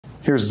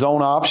Here's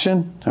zone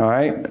option, all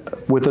right,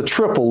 with a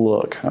triple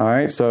look, all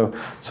right. So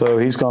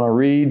he's going to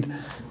read,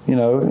 you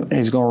know,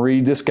 he's going to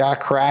read this guy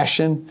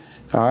crashing,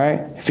 all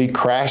right. If he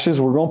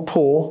crashes, we're going to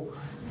pull,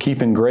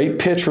 keeping great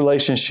pitch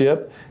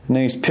relationship, and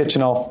then he's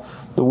pitching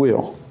off the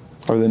wheel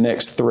or the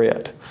next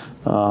threat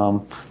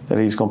that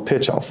he's going to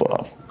pitch off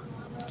of.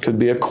 Could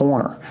be a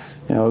corner,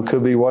 you know, it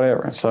could be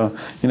whatever. So,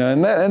 you know,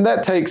 and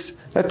that takes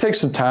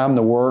some time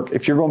to work.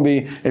 If you're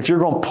going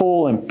to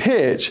pull and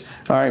pitch,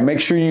 all right,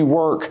 make sure you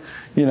work,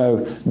 you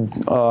know,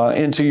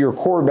 into your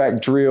quarterback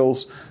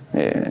drills,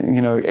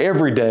 you know,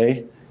 every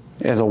day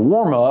as a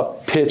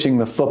warm-up, pitching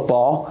the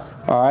football,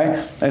 all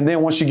right? And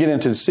then once you get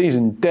into the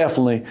season,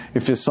 definitely,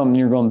 if it's something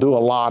you're going to do a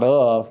lot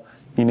of,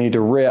 you need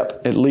to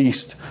rep at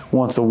least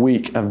once a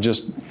week of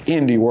just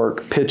indie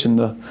work, pitching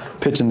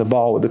the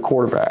ball with the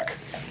quarterback.